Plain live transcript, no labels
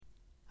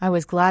I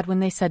was glad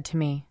when they said to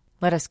me,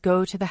 "Let us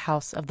go to the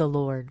house of the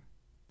Lord."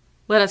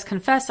 Let us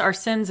confess our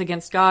sins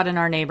against God and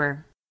our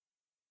neighbor.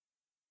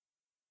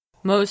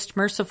 Most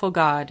merciful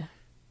God,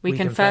 we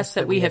confess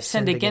that we have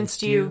sinned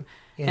against you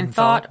in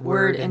thought,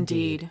 word, and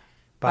deed,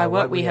 by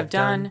what we have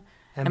done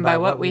and by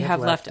what we have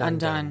left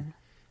undone.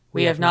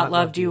 We have not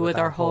loved you with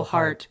our whole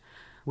heart.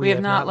 We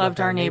have not loved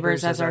our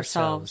neighbors as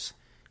ourselves.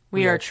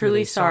 We are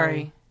truly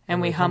sorry,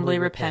 and we humbly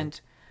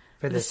repent.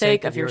 For the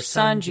sake of your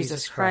Son,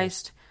 Jesus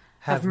Christ,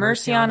 have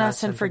mercy on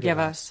us and forgive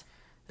us,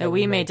 that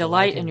we may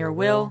delight in your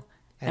will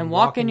and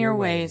walk in your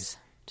ways,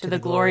 to the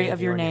glory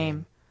of your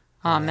name.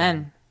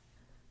 Amen.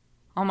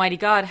 Almighty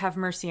God, have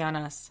mercy on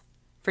us.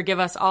 Forgive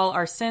us all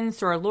our sins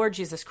through our Lord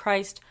Jesus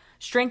Christ.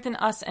 Strengthen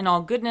us in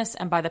all goodness,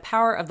 and by the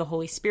power of the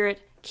Holy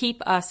Spirit,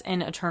 keep us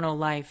in eternal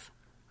life.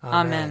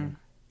 Amen.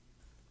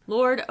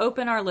 Lord,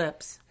 open our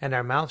lips, and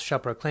our mouth shall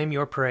proclaim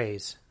your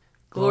praise.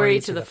 Glory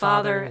to the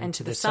Father, and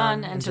to the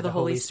Son, and to the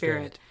Holy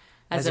Spirit,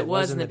 as it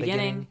was in the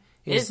beginning,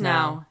 is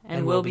now,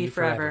 and will be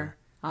forever.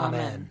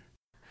 Amen.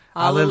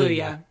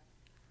 Alleluia.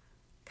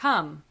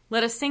 Come,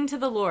 let us sing to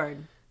the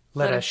Lord.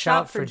 Let us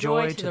shout for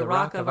joy to the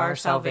rock of our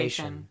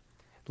salvation.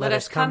 Let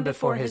us come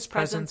before his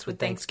presence with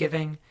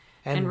thanksgiving,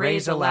 and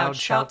raise a loud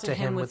shout to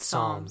him with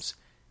psalms.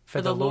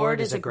 For the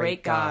Lord is a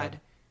great God,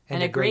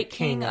 and a great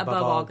King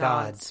above all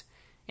gods.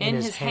 In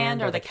his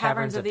hand are the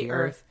caverns of the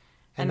earth,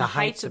 and the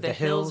heights of the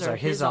hills are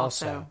his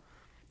also.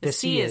 The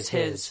sea is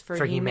his,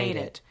 for he made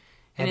it,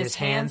 and his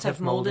hands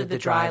have molded the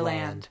dry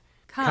land.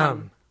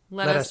 Come,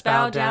 let us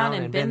bow down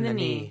and bend the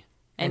knee,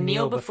 and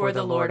kneel before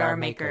the Lord our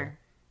Maker.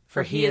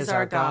 For he is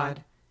our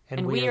God,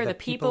 and we are the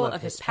people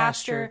of his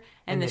pasture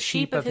and the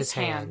sheep of his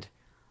hand.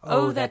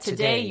 Oh, that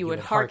today you would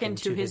hearken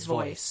to his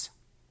voice.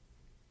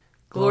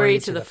 Glory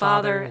to the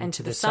Father, and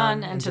to the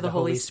Son, and to the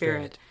Holy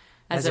Spirit,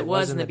 as it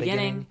was in the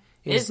beginning,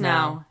 is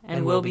now,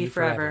 and will be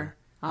forever.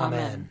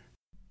 Amen.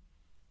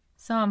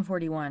 Psalm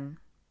 41.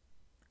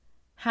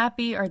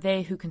 Happy are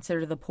they who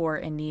consider the poor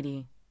and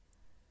needy.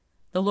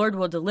 The Lord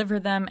will deliver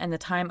them in the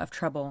time of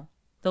trouble.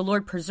 The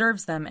Lord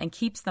preserves them and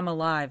keeps them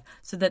alive,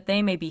 so that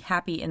they may be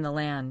happy in the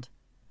land.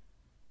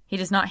 He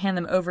does not hand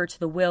them over to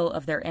the will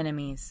of their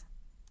enemies.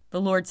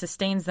 The Lord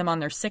sustains them on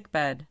their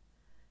sickbed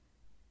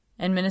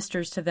and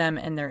ministers to them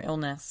in their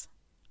illness.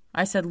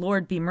 I said,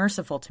 Lord, be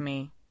merciful to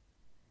me.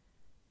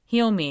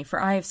 Heal me,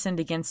 for I have sinned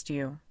against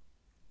you.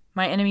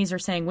 My enemies are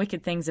saying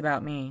wicked things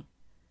about me.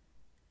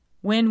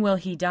 When will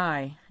he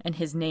die and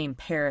his name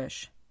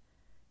perish?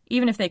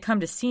 Even if they come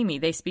to see me,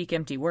 they speak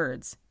empty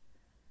words.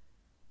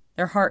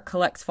 Their heart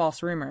collects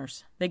false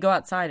rumors. They go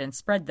outside and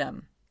spread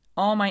them.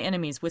 All my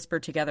enemies whisper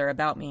together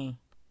about me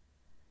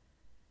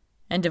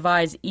and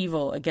devise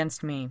evil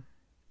against me.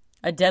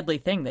 A deadly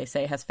thing, they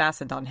say, has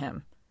fastened on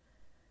him.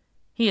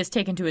 He is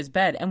taken to his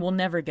bed and will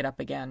never get up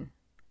again.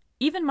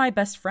 Even my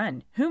best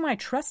friend, whom I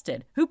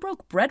trusted, who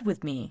broke bread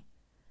with me,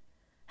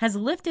 has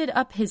lifted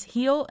up his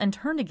heel and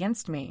turned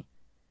against me.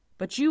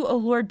 But you, O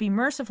Lord, be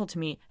merciful to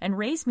me and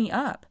raise me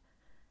up,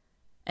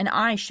 and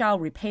I shall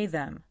repay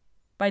them.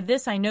 By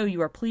this I know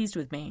you are pleased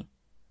with me,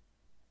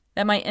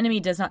 that my enemy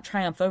does not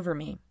triumph over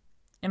me.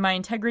 In my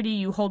integrity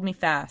you hold me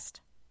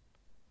fast,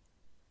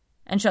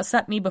 and shall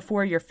set me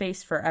before your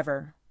face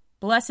forever.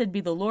 Blessed be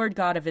the Lord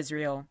God of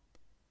Israel,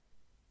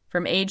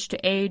 from age to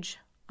age.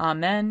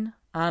 Amen.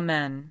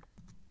 Amen.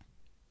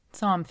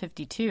 Psalm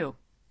 52.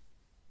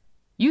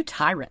 You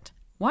tyrant,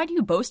 why do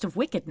you boast of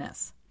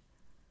wickedness?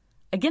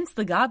 Against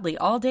the godly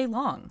all day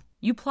long,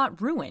 you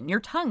plot ruin. Your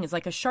tongue is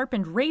like a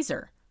sharpened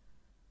razor.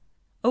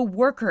 O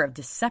worker of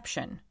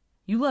deception,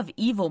 you love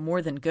evil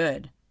more than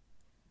good,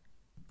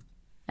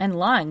 and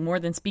lying more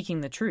than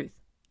speaking the truth.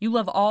 You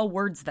love all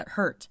words that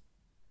hurt.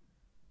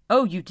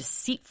 O you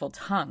deceitful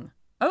tongue,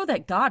 oh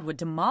that God would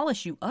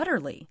demolish you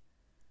utterly,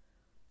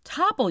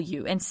 topple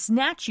you and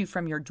snatch you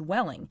from your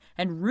dwelling,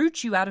 and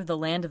root you out of the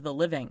land of the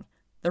living.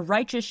 The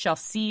righteous shall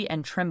see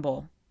and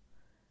tremble,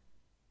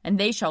 and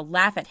they shall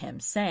laugh at him,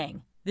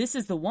 saying, This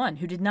is the one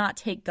who did not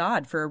take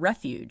God for a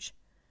refuge,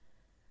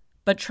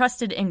 but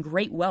trusted in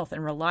great wealth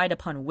and relied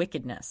upon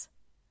wickedness.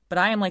 But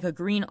I am like a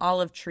green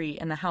olive tree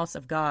in the house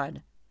of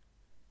God.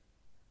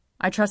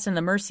 I trust in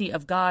the mercy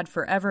of God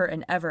forever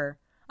and ever.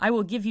 I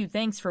will give you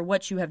thanks for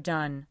what you have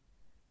done,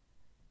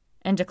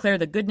 and declare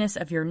the goodness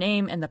of your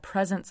name in the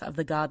presence of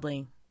the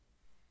godly.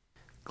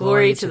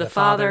 Glory to the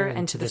Father,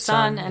 and to the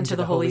Son, and to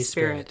the Holy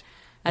Spirit,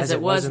 as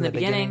it was in the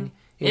beginning,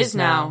 is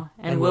now,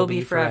 and will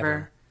be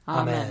forever.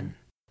 Amen.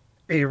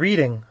 A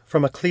reading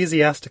from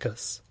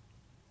Ecclesiasticus.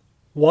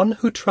 One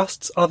who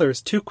trusts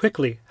others too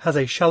quickly has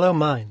a shallow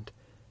mind,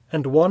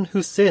 and one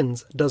who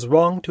sins does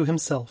wrong to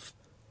himself.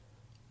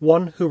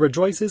 One who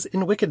rejoices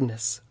in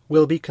wickedness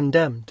will be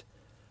condemned,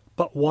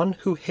 but one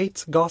who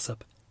hates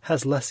gossip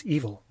has less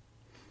evil.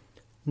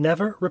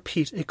 Never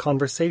repeat a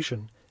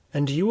conversation,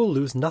 and you will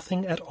lose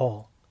nothing at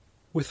all.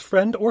 With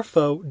friend or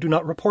foe, do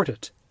not report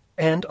it,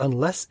 and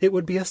unless it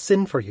would be a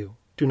sin for you,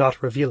 do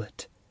not reveal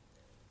it.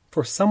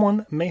 For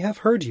someone may have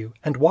heard you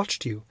and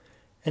watched you,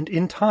 and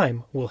in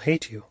time will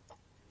hate you.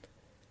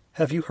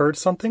 Have you heard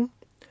something?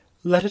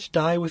 Let it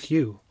die with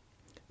you.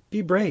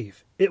 Be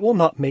brave, it will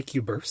not make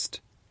you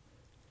burst.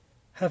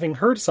 Having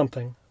heard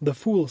something, the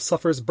fool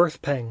suffers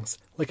birth pangs,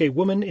 like a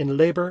woman in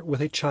labor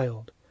with a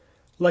child.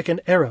 Like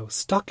an arrow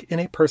stuck in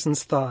a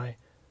person's thigh,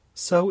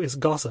 so is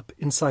gossip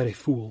inside a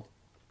fool.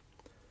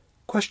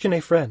 Question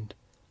a friend.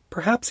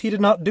 Perhaps he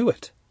did not do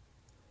it.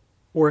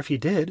 Or if he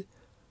did,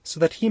 so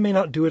that he may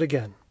not do it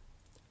again.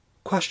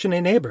 Question a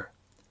neighbor.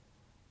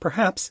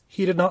 Perhaps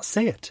he did not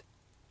say it.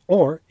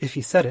 Or, if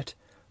he said it,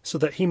 so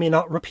that he may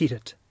not repeat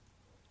it.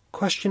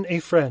 Question a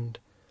friend,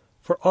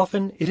 for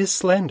often it is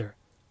slander,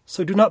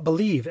 so do not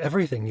believe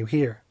everything you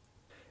hear.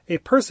 A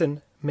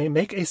person may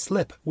make a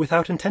slip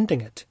without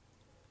intending it.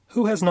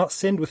 Who has not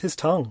sinned with his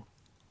tongue?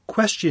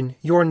 Question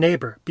your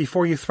neighbor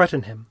before you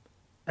threaten him,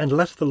 and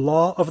let the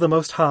law of the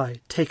Most High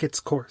take its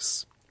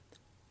course.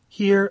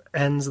 Here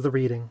ends the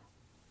reading.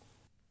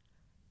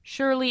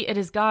 Surely it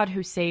is God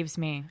who saves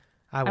me.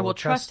 I will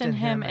trust in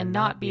him and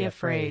not be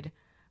afraid.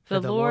 For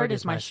the Lord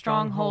is my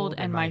stronghold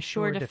and my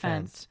sure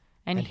defense,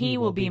 and he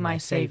will be my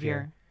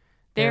Savior.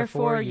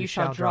 Therefore you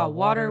shall draw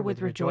water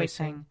with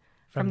rejoicing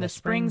from the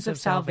springs of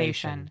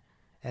salvation.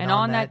 And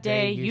on that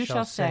day you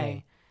shall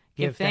say,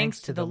 Give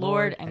thanks to the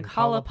Lord and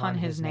call upon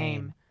his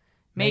name.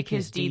 Make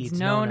his deeds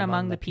known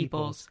among the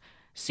peoples.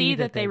 See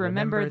that they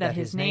remember that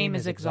his name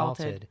is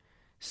exalted.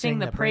 Sing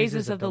the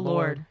praises of the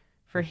Lord,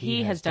 for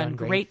he has done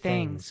great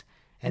things,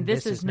 and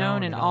this is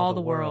known in all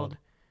the world.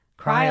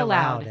 Cry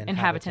aloud,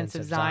 inhabitants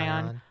of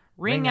Zion,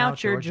 ring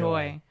out your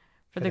joy,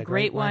 for the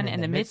great one in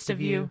the midst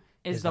of you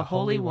is the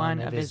Holy One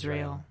of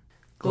Israel.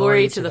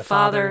 Glory to the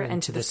Father,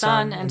 and to the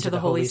Son, and to the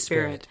Holy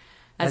Spirit,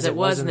 as it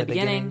was in the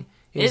beginning,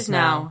 is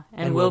now,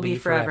 and will be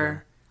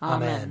forever.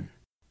 Amen.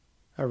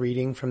 A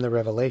reading from the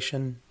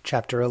Revelation,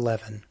 chapter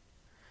 11.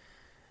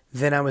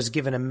 Then I was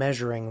given a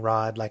measuring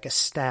rod like a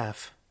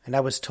staff, and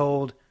I was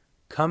told,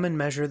 Come and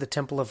measure the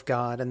temple of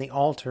God and the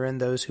altar and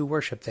those who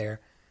worship there,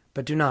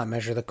 but do not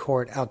measure the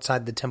court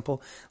outside the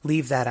temple.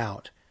 Leave that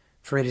out,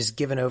 for it is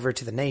given over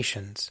to the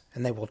nations,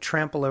 and they will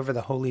trample over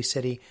the holy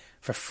city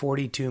for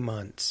 42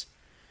 months.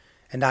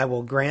 And I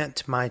will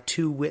grant my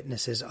 2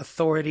 witnesses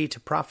authority to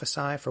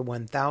prophesy for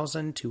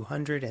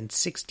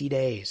 1,260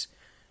 days,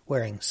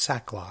 wearing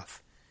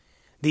sackcloth.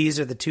 These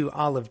are the 2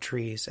 olive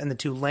trees and the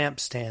 2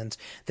 lampstands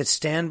that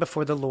stand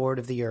before the Lord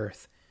of the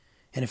earth.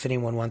 And if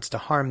anyone wants to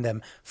harm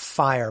them,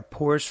 fire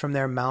pours from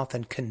their mouth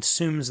and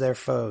consumes their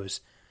foes.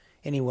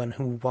 Anyone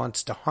who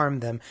wants to harm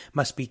them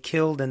must be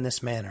killed in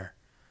this manner.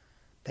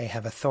 They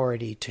have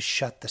authority to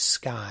shut the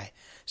sky,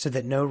 so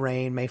that no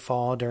rain may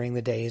fall during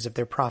the days of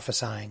their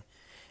prophesying.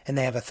 And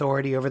they have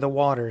authority over the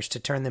waters to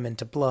turn them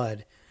into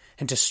blood,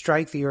 and to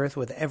strike the earth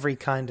with every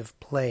kind of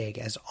plague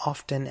as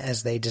often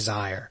as they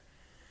desire.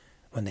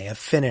 When they have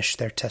finished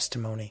their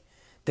testimony,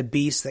 the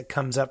beast that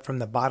comes up from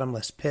the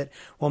bottomless pit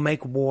will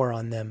make war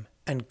on them,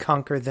 and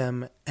conquer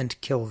them, and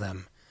kill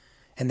them.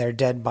 And their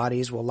dead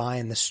bodies will lie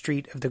in the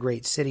street of the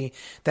great city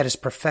that is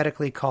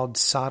prophetically called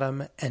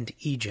Sodom and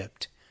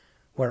Egypt,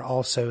 where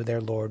also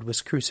their Lord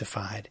was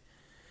crucified.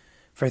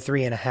 For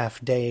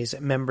 3.5 days,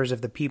 members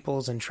of the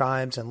peoples and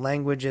tribes and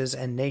languages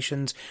and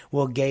nations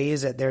will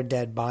gaze at their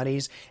dead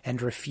bodies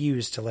and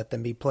refuse to let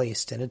them be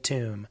placed in a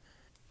tomb.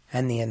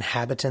 And the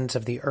inhabitants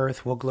of the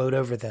earth will gloat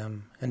over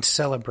them and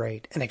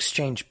celebrate and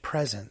exchange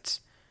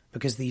presents,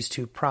 because these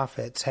 2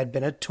 prophets had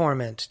been a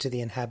torment to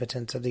the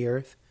inhabitants of the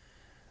earth.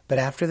 But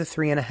after the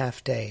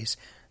 3.5 days,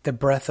 the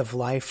breath of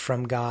life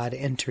from God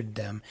entered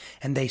them,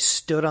 and they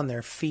stood on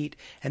their feet,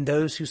 and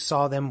those who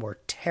saw them were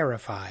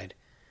terrified.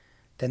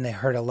 Then they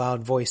heard a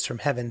loud voice from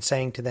heaven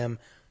saying to them,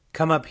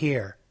 Come up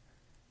here.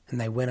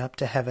 And they went up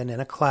to heaven in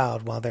a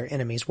cloud while their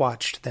enemies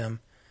watched them.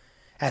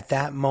 At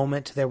that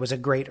moment there was a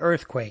great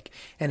earthquake,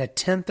 and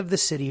 1/10 of the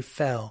city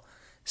fell.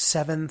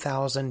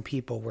 7,000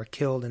 people were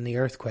killed in the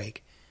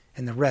earthquake,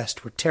 and the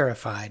rest were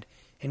terrified,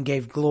 and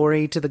gave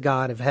glory to the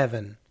God of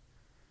heaven.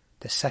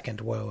 The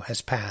 2nd woe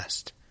has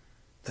passed.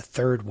 The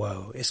 3rd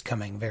woe is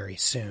coming very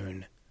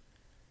soon.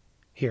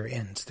 Here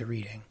ends the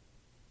reading.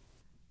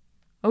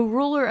 O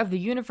ruler of the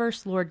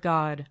universe, Lord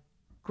God,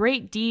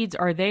 great deeds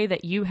are they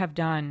that you have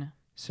done,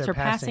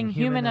 surpassing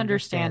human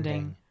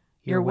understanding.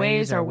 Your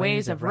ways are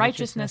ways of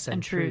righteousness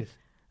and truth,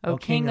 O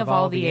King of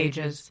all the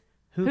ages.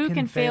 Who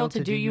can fail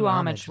to do you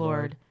homage,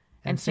 Lord,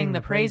 and sing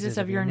the praises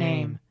of your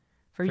name?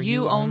 For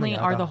you only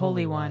are the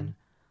Holy One.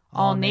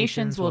 All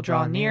nations will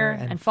draw near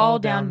and fall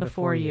down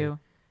before you,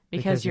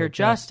 because your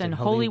just and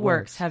holy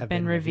works have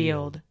been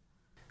revealed.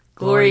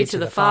 Glory to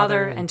the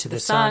Father, and to the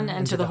Son,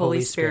 and to the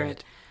Holy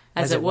Spirit,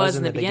 as it was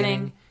in the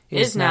beginning,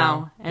 is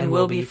now, and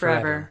will be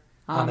forever.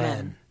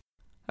 Amen.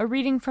 A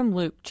reading from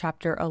Luke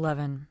chapter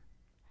 11.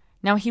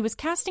 Now he was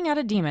casting out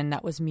a demon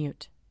that was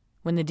mute.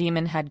 When the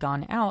demon had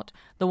gone out,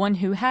 the one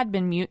who had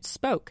been mute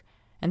spoke,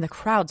 and the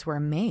crowds were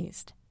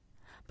amazed.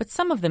 But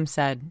some of them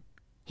said,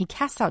 He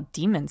casts out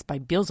demons by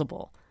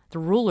Beelzebul, the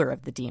ruler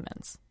of the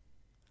demons.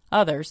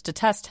 Others, to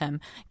test him,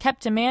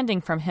 kept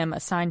demanding from him a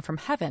sign from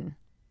heaven.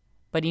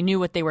 But he knew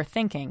what they were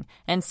thinking,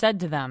 and said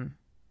to them,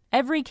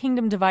 Every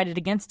kingdom divided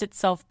against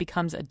itself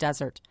becomes a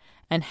desert,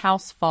 and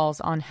house falls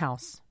on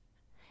house.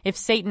 If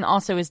Satan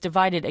also is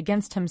divided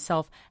against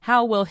himself,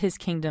 how will his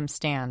kingdom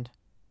stand?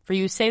 For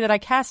you say that I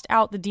cast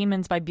out the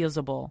demons by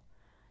Beelzebul.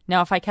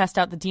 Now if I cast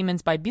out the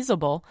demons by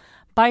Beelzebul,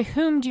 by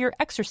whom do your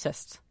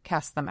exorcists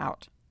cast them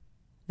out?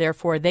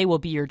 Therefore they will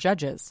be your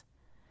judges.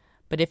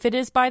 But if it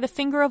is by the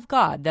finger of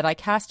God that I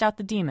cast out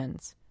the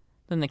demons,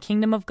 then the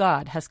kingdom of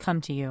God has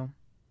come to you.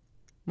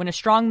 When a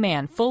strong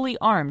man, fully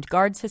armed,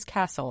 guards his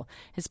castle,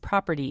 his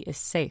property is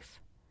safe.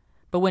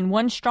 But when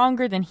one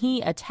stronger than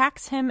he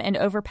attacks him and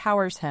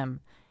overpowers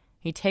him,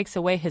 he takes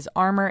away his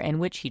armor in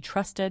which he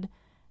trusted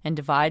and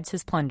divides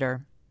his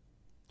plunder.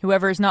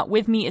 Whoever is not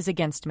with me is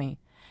against me,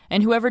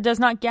 and whoever does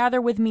not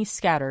gather with me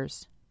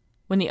scatters.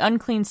 When the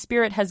unclean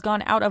spirit has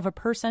gone out of a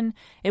person,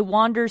 it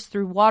wanders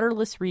through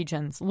waterless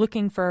regions,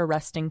 looking for a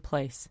resting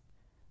place.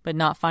 But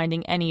not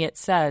finding any, it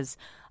says,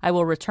 I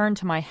will return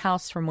to my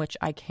house from which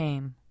I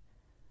came.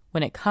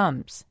 When it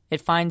comes, it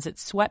finds it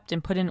swept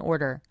and put in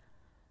order.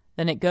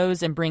 Then it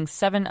goes and brings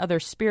 7 other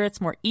spirits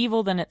more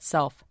evil than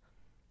itself,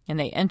 and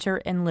they enter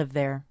and live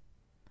there.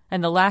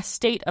 And the last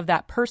state of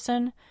that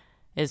person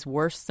is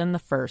worse than the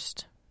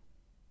first.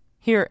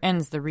 Here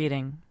ends the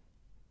reading.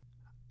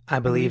 I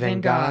believe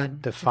in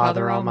God, the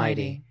Father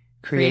Almighty,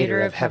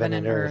 creator of heaven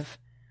and earth.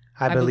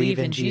 I believe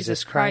in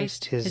Jesus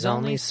Christ, his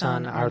only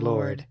Son, our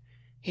Lord.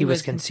 He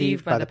was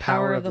conceived by the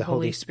power of the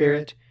Holy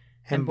Spirit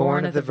and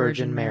born of the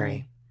Virgin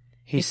Mary.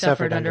 He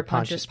suffered under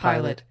Pontius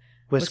Pilate,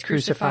 was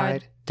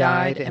crucified,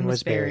 died, and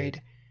was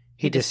buried.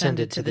 He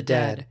descended to the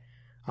dead.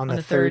 On the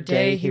 3rd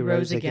day he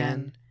rose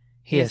again.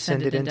 He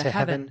ascended into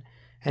heaven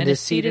and is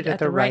seated at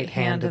the right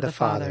hand of the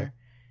Father.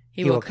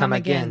 He will come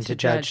again to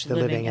judge the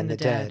living and the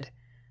dead.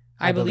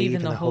 I believe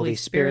in the Holy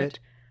Spirit,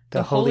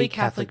 the Holy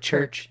Catholic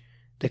Church,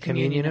 the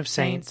communion of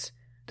saints,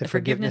 the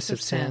forgiveness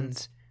of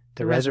sins,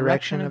 the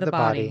resurrection of the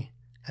body,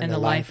 and the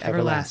life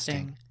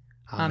everlasting.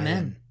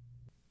 Amen.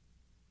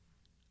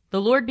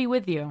 The Lord be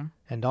with you.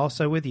 And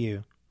also with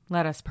you.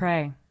 Let us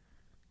pray.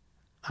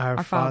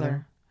 Our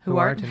Father, who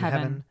art in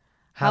heaven,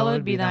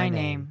 hallowed be thy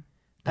name.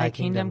 Thy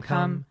kingdom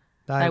come,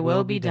 thy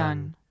will be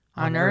done,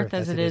 on earth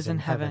as it is in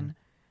heaven.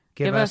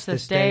 Give us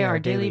this day our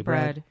daily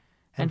bread,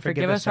 and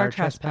forgive us our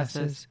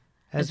trespasses,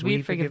 as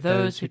we forgive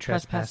those who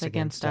trespass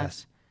against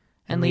us.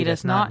 And lead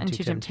us not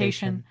into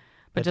temptation,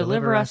 but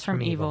deliver us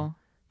from evil.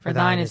 For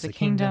thine is the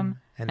kingdom,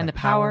 and the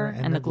power,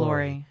 and the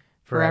glory,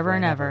 forever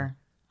and ever.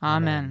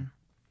 Amen.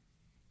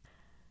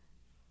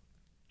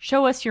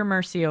 Show us your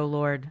mercy, O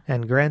Lord.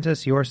 And grant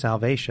us your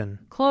salvation.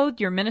 Clothe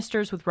your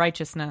ministers with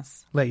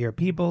righteousness. Let your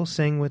people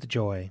sing with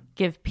joy.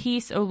 Give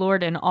peace, O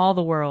Lord, in all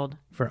the world.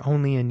 For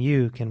only in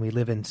you can we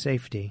live in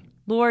safety.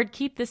 Lord,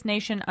 keep this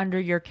nation under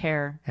your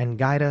care. And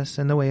guide us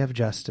in the way of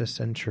justice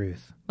and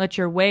truth. Let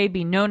your way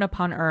be known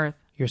upon earth.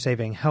 Your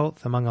saving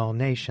health among all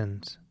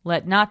nations.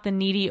 Let not the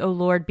needy, O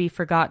Lord, be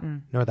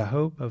forgotten. Nor the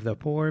hope of the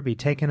poor be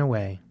taken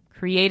away.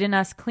 Create in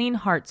us clean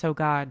hearts, O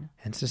God.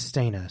 And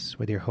sustain us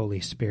with your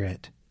Holy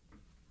Spirit.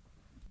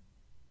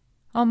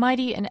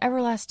 Almighty and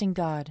everlasting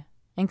God,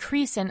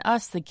 increase in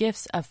us the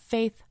gifts of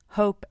faith,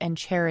 hope, and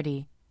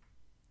charity,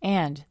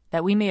 and,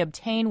 that we may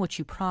obtain what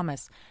you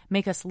promise,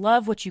 make us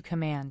love what you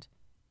command.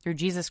 Through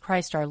Jesus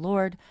Christ our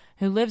Lord,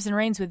 who lives and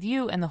reigns with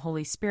you and the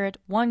Holy Spirit,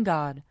 one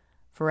God,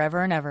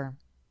 forever and ever.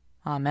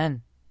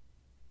 Amen.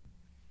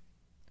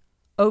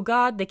 O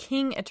God, the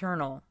King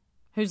eternal,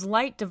 whose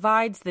light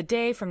divides the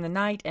day from the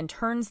night and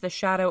turns the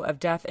shadow of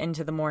death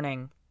into the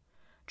morning,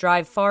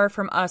 drive far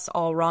from us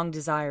all wrong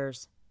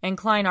desires.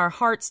 Incline our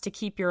hearts to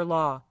keep your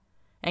law,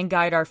 and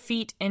guide our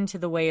feet into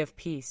the way of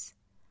peace,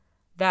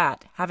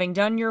 that, having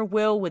done your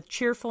will with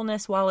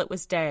cheerfulness while it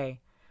was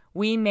day,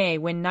 we may,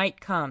 when night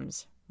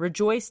comes,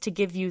 rejoice to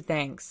give you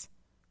thanks.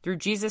 Through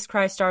Jesus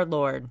Christ our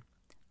Lord.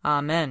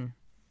 Amen.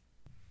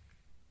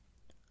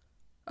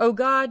 O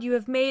God, you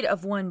have made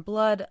of one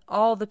blood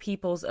all the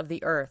peoples of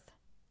the earth,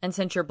 and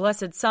sent your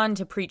blessed Son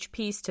to preach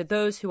peace to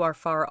those who are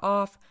far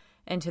off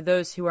and to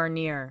those who are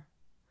near.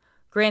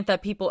 Grant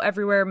that people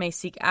everywhere may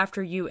seek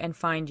after you and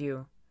find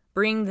you.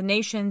 Bring the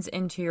nations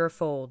into your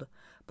fold.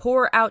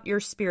 Pour out your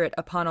Spirit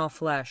upon all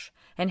flesh,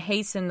 and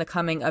hasten the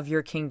coming of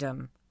your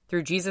kingdom.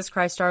 Through Jesus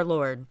Christ our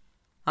Lord.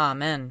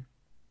 Amen.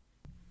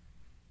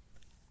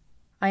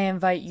 I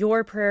invite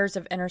your prayers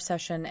of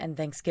intercession and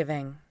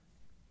thanksgiving.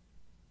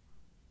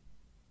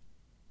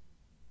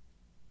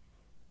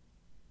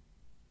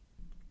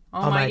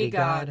 Almighty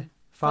God,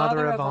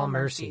 Father of all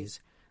mercies,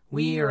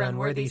 we, your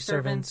unworthy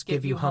servants,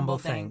 give you humble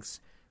thanks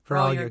for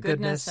all your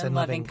goodness and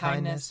loving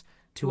kindness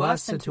to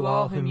us and to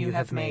all whom you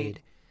have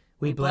made.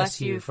 We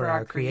bless you for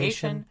our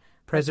creation,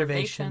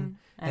 preservation,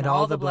 and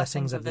all the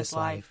blessings of this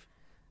life,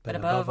 but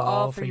above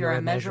all for your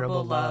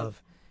immeasurable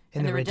love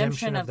in the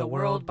redemption of the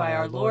world by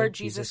our Lord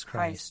Jesus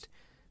Christ,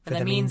 for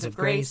the means of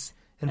grace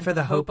and for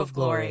the hope of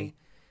glory.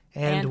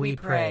 And we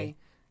pray,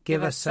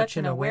 give us such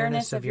an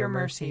awareness of your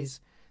mercies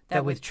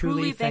that with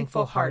truly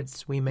thankful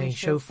hearts we may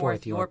show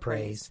forth your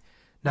praise,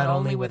 not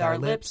only with our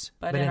lips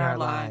but in our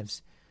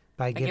lives,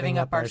 by giving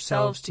up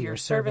ourselves to your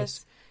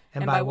service,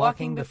 and by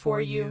walking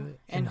before you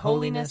in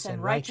holiness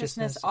and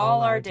righteousness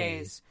all our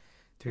days,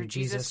 through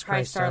Jesus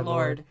Christ our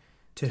Lord,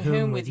 to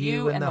whom with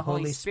you and the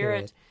Holy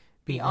Spirit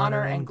be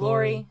honor and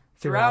glory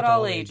throughout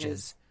all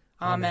ages.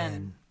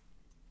 Amen.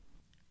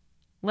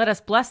 Let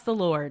us bless the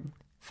Lord.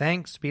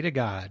 Thanks be to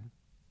God.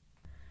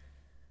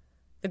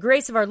 The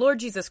grace of our Lord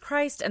Jesus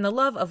Christ and the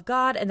love of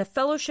God and the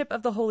fellowship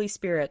of the Holy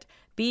Spirit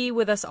be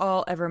with us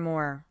all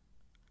evermore.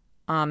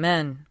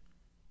 Amen.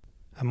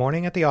 A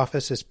Morning at the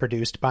Office is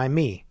produced by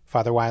me,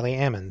 Father Wiley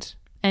Ammons.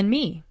 And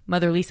me,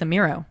 Mother Lisa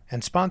Meirow.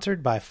 And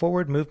sponsored by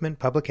Forward Movement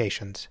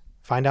Publications.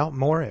 Find out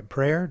more at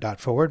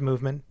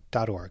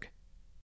prayer.forwardmovement.org.